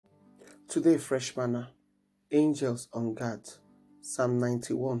Today, fresh manna, angels on guard, Psalm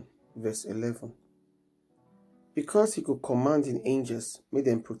 91, verse 11. Because he could command in angels, make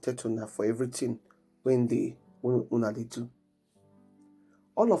them protect una for everything when una they do.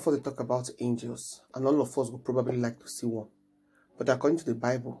 All of us they talk about angels, and all of us would probably like to see one. But according to the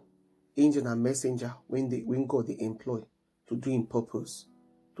Bible, angel and messenger when God they employ to do in purpose,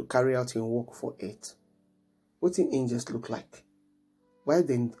 to carry out in work for earth. What do angels look like? Why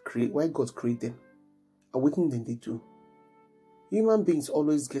God create them? And what then they do? Human beings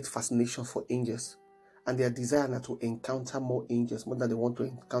always get fascination for angels, and their desire now to encounter more angels more than they want to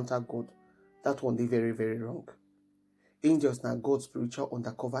encounter God. That one they very, very wrong. Angels are God's spiritual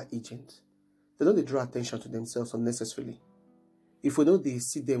undercover agents. They don't draw attention to themselves unnecessarily. If we know they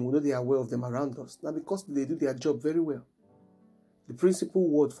see them, we know they are aware of them around us. Now because they do their job very well. The principal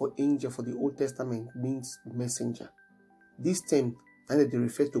word for angel for the Old Testament means messenger. This term and they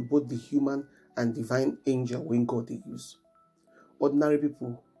refer to both the human and divine angel when God they use. Ordinary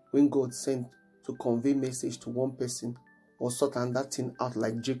people, when God sent to convey message to one person or sort that thing out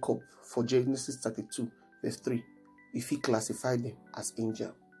like Jacob for Genesis 32, verse 3, if he classified them as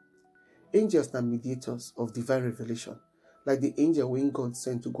angel. Angels are mediators of divine revelation, like the angel when God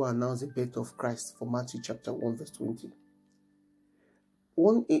sent to go announce the birth of Christ for Matthew chapter 1, verse 20.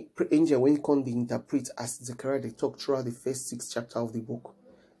 One angel when come the interpret as Zechariah they talk throughout the first 6 chapters of the book,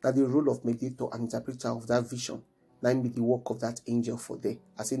 that the role of mediator and interpreter of that vision, that be the work of that angel for them,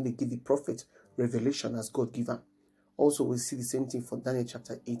 as in they give the prophet revelation as God given. Also we see the same thing for Daniel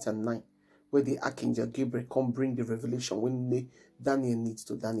chapter 8 and 9, where the archangel Gabriel come bring the revelation when Daniel needs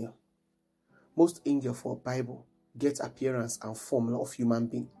to Daniel. Most angels for Bible get appearance and form of human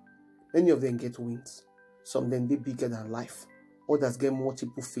being. Many of them get wings. Some of them they bigger than life. Others get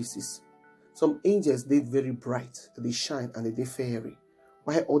multiple faces. Some angels they very bright, they shine and they fairy,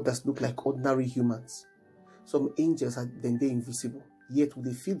 while others look like ordinary humans. Some angels are then they invisible, yet will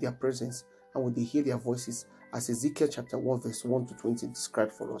they feel their presence and will they hear their voices, as Ezekiel chapter 1 verse 1 to 20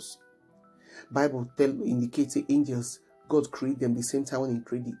 described for us. Bible indicates the angels God created them the same time when he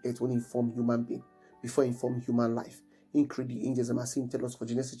created the earth, when he formed human being, before he formed human life. He created the angels, and as he tells us for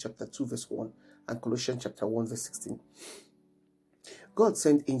Genesis chapter 2 verse 1 and Colossians chapter 1 verse 16. God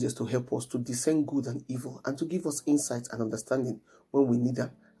sent angels to help us to discern good and evil and to give us insight and understanding when we need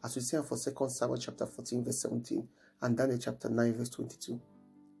them, as we see for 2 Samuel chapter 14 verse 17 and Daniel chapter 9 verse 22.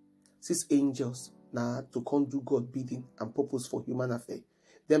 These angels now to come do God bidding and purpose for human affair.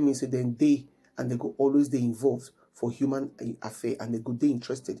 That means that then they go always they involved for human affair, and they go they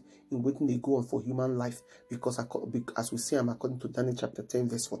interested in waiting they go on for human life, because as we see them according to Daniel chapter 10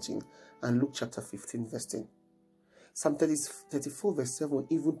 verse 14 and Luke chapter 15 verse 10. Psalm 34 verse 7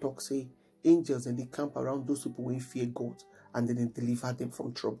 even talks say angels and they camp around those people who fear God and then they deliver them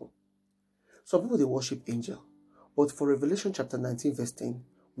from trouble. Some people they worship angel, but for Revelation chapter 19 verse 10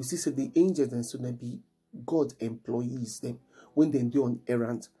 we see say the angels and so they be God employees them when they do on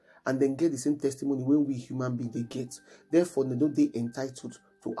errand, and then get the same testimony when we human beings they get. Therefore they don't they entitled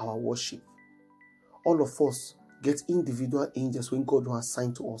to our worship. All of us get individual angels when God will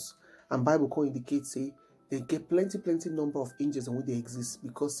assign to us, and Bible can indicate say they get plenty number of angels and when they exist,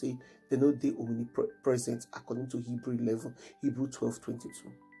 because say they know they omnipresent according to Hebrew 12:22.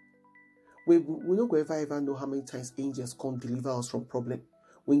 We don't go ever know how many times angels come deliver us from problem,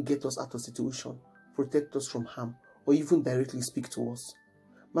 when get us out of situation, protect us from harm, or even directly speak to us.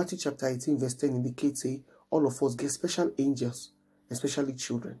 Matthew chapter 18 verse 10 indicates say all of us get special angels, especially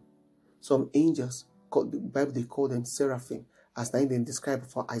children. Some angels, the Bible they call them seraphim, as they describe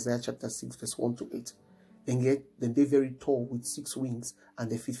for Isaiah chapter 6 verse 1 to 8. And yet then they very tall with 6 wings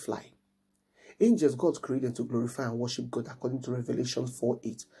and their feet fly. Angels God created to glorify and worship God according to Revelation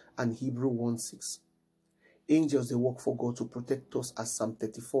 4:8 and Hebrew 1:6. Angels they work for God to protect us, as Psalm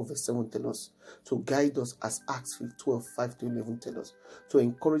 34 verse 7 tells us, to guide us as Acts 12:5 to 11 tells us, to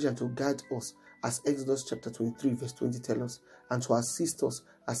encourage and to guide us as Exodus chapter 23 verse 20 tells us, and to assist us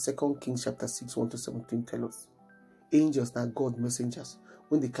as 2 Kings chapter 6 1 to 17 tells us. Angels are God messengers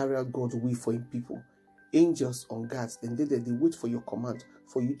when they carry out God's will for his people. Angels on guards, then they wait for your command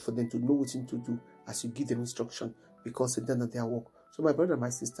for them to know what to do as you give them instruction, because they done their work. So my brother, my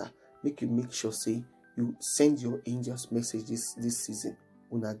sister, make sure say you send your angels message this season.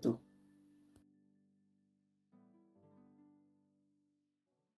 Una do.